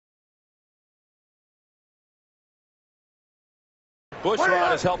Bushrod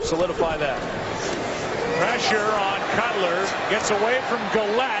has helped solidify that. Pressure on Cutler. Gets away from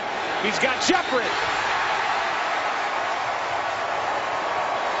Gillette. He's got Jeffery.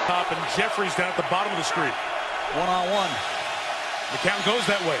 Top and Jeffrey's down at the bottom of the screen. One-on-one. The count goes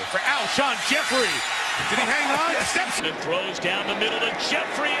that way for Alshon Jeffery. Did he hang on? Steps and throws down the middle to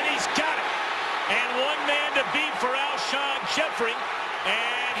Jeffery, and he's got it. And one man to beat for Alshon Jeffery,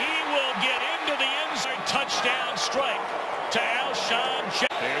 and he will get into the end zone. Touchdown strike to Alshon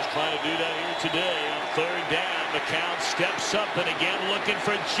Jeffery. Bears trying to do that here today on third down. McCown steps up and again looking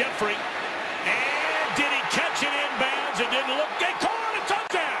for Jeffery. And did he catch it inbounds? It didn't look. They call it a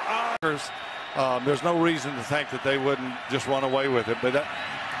touchdown. There's no reason to think that they wouldn't just run away with it, but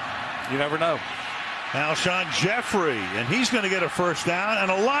you never know. Alshon Jeffery, and he's going to get a first down and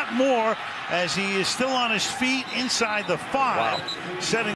a lot more as he is still on his feet inside the 5. Wow. Setting